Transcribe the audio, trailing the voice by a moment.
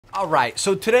All right,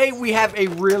 so today we have a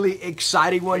really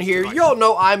exciting one here. You all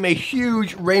know I'm a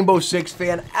huge Rainbow Six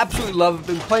fan. Absolutely love it.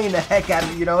 Been playing the heck out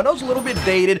of it, you know. I know it's a little bit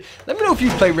dated. Let me know if you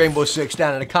play Rainbow Six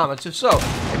down in the comments. If so,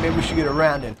 and maybe we should get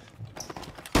around in.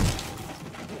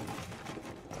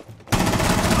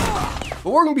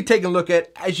 What we're going to be taking a look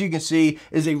at, as you can see,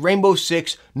 is a Rainbow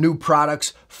Six new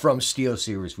products from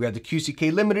SteelSeries. We have the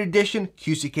QCK Limited Edition,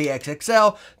 QCK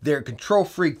XXL, their Control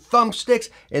Freak thumbsticks,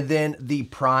 and then the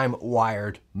Prime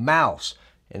wired mouse.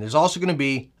 And there's also going to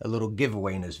be a little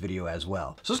giveaway in this video as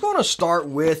well. So let's go on and start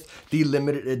with the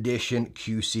limited edition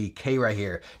QCK right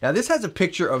here. Now this has a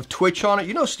picture of Twitch on it.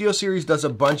 You know SteelSeries does a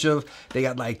bunch of, they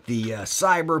got like the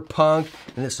Cyberpunk,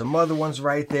 and there's some other ones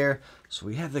right there. So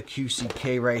we have the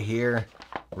QCK right here.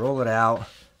 Roll it out.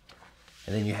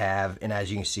 And then you have, and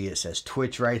as you can see, it says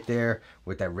Twitch right there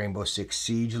with that Rainbow Six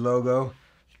Siege logo.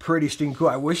 Pretty stinking cool.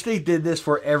 I wish they did this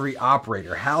for every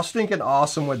operator. How stinking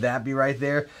awesome would that be right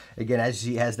there? Again, as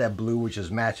you see, it has that blue, which is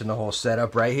matching the whole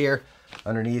setup right here.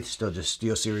 Underneath, still just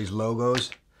SteelSeries logos.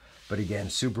 But again,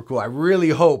 super cool. I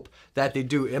really hope that they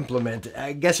do implement it.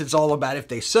 I guess it's all about if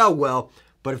they sell well,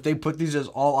 but if they put these as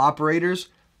all operators,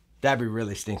 that'd be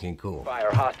really stinking cool.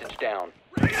 Fire hostage down.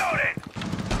 Reloading!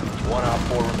 1 op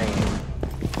 4 remaining.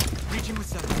 Reaching with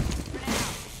something.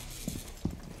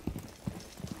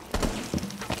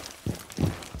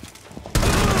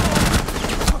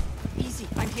 Easy,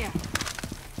 I'm here.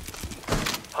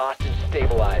 Hostage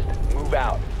stabilized. Move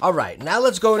out. All right, now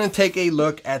let's go in and take a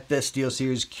look at the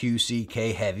SteelSeries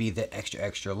QCK Heavy, the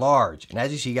extra large. And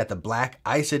as you see, you got the Black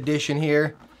Ice Edition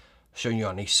here, showing you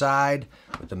on each side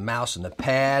with the mouse and the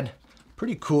pad.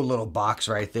 Pretty cool little box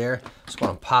right there. Just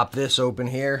want to pop this open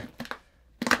here.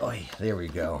 Oh, there we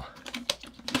go.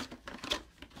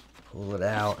 Pull it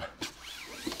out.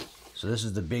 So this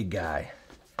is the big guy.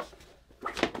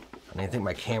 And I think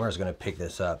my camera is going to pick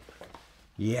this up.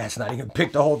 Yeah, it's not even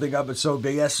pick the whole thing up. It's so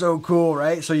big. That's so cool,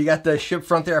 right? So you got the ship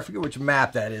front there. I forget which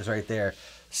map that is right there.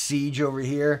 Siege over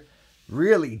here.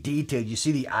 Really detailed. You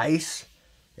see the ice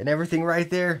and everything right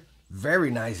there?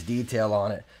 Very nice detail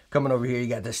on it. Coming over here, you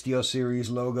got the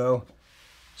SteelSeries logo.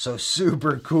 So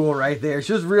super cool right there. It's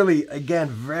just really, again,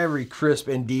 very crisp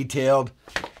and detailed.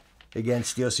 Again,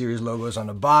 SteelSeries logos on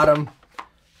the bottom.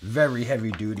 Very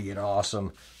heavy duty and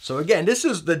awesome. So again, this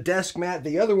is the desk mat.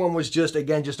 The other one was just,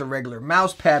 again, just a regular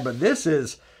mouse pad. But this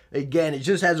is, again, it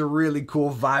just has a really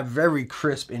cool vibe. Very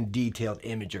crisp and detailed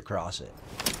image across it.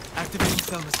 Activating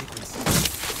thermal sequence.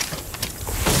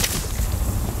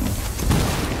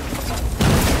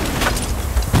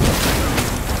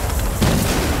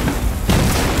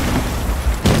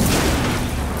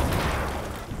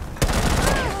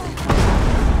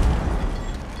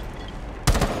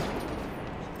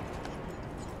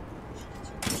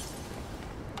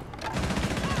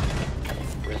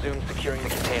 Resume securing the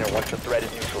container once the threat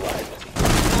is neutralized.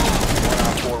 1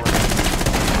 op 4 remaining.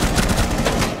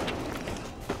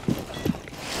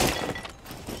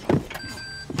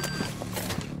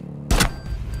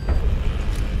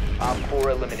 Op 4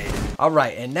 eliminated. All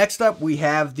right, and next up we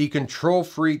have the Control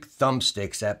Freak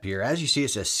thumbsticks up here. As you see,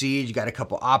 it says Siege. You got a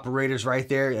couple operators right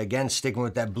there. Again, sticking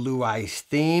with that blue ice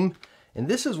theme. And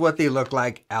this is what they look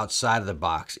like outside of the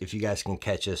box, if you guys can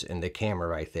catch us in the camera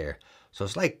right there. So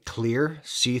it's like clear,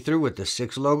 see-through with the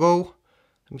 6 logo.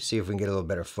 Let me see if we can get a little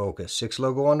better focus. 6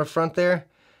 logo on the front there,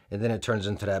 and then it turns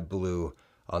into that blue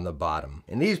on the bottom.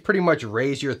 And these pretty much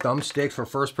raise your thumbsticks for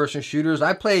first-person shooters.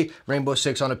 I play Rainbow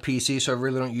Six on a PC, so I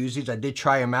really don't use these. I did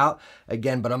try them out,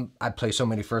 again, but I play so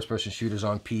many first-person shooters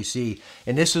on PC.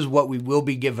 And this is what we will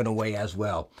be giving away as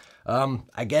well.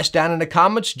 I guess down in the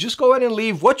comments, just go ahead and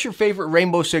leave what's your favorite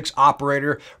Rainbow Six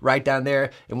operator right down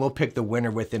there, and we'll pick the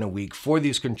winner within a week for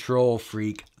these Control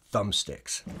Freak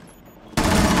thumbsticks.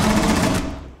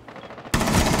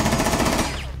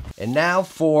 And now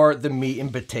for the meat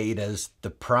and potatoes, the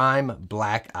Prime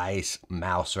Black Ice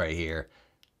mouse right here.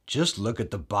 Just look at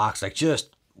the box, like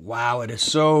just, wow, it is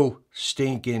so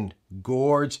stinking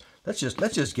gorgeous. Let's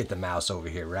just get the mouse over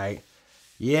here, right?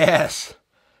 Yes,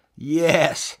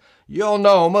 yes. You all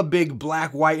know I'm a big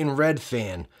black, white, and red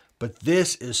fan, but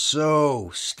this is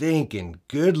so stinking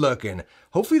good looking.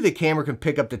 Hopefully the camera can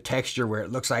pick up the texture where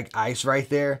it looks like ice right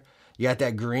there. You got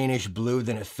that greenish blue,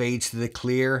 then it fades to the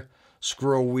clear.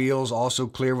 Scroll wheels also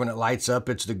clear when it lights up.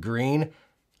 It's the green.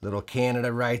 Little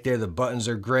Canada right there. The buttons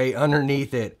are gray.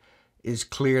 Underneath it is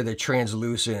clear. They're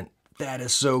translucent. That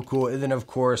is so cool. And then of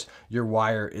course your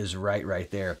wire is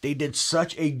right there. They did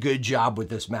such a good job with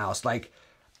this mouse. Like,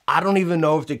 I don't even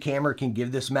know if the camera can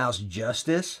give this mouse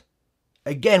justice.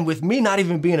 Again, with me not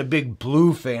even being a big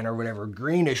blue fan or whatever,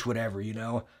 greenish, whatever, you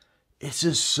know, This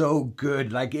is so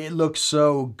good. Like, it looks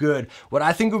so good. What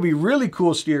I think would be really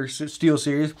cool,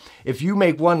 SteelSeries, if you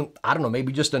make one, I don't know,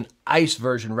 maybe just an ice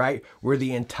version, right? Where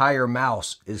the entire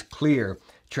mouse is clear,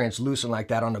 translucent like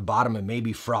that on the bottom and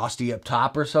maybe frosty up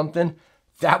top or something.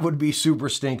 That would be super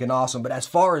stinking awesome. But as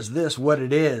far as this, what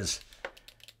it is,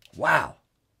 wow.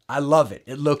 I love it.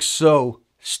 It looks so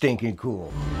stinking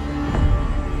cool.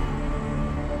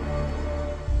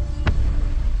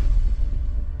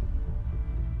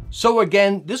 So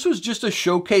again, this was just a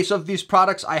showcase of these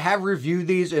products. I have reviewed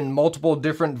these in multiple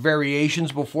different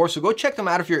variations before, so go check them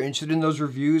out if you're interested in those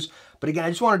reviews. But again, I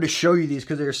just wanted to show you these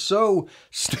because they're so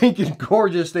stinking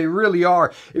gorgeous. They really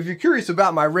are. If you're curious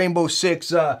about my Rainbow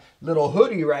Six little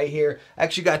hoodie right here, I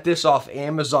actually got this off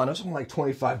Amazon. It was only like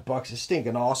 25 bucks. It's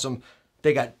stinking awesome.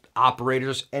 They got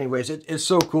operators. Anyways, it's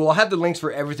so cool. I'll have the links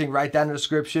for everything right down in the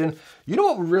description. You know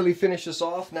what will really finish this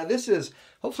off? Now this is,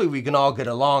 hopefully we can all get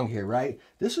along here, right?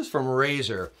 This is from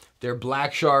Razer, their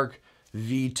Black Shark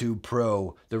V2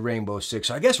 Pro, the Rainbow Six.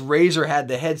 So I guess Razer had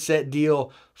the headset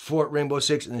deal for Rainbow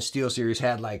Six, and the SteelSeries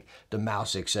had like the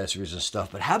mouse accessories and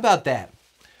stuff. But how about that?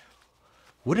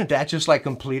 Wouldn't that just like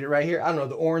complete it right here? I don't know,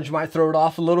 the orange might throw it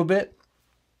off a little bit.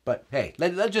 But hey,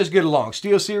 let's just get along.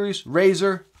 SteelSeries,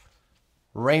 Razer,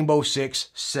 Rainbow Six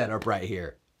setup right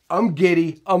here. I'm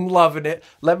giddy. I'm loving it.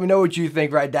 Let me know what you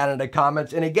think right down in the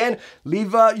comments. And again,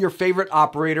 leave your favorite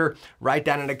operator right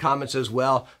down in the comments as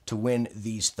well to win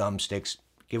these thumbsticks.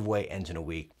 Giveaway ends in a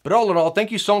week. But all in all,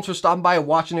 thank you so much for stopping by and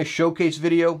watching this showcase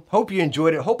video. Hope you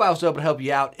enjoyed it. Hope I was able to help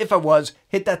you out. If I was,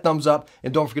 hit that thumbs up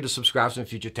and don't forget to subscribe for some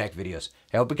future tech videos.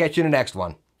 I hope to catch you in the next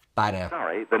one. Bye now.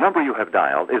 Sorry, the number you have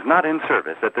dialed is not in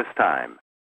service at this time.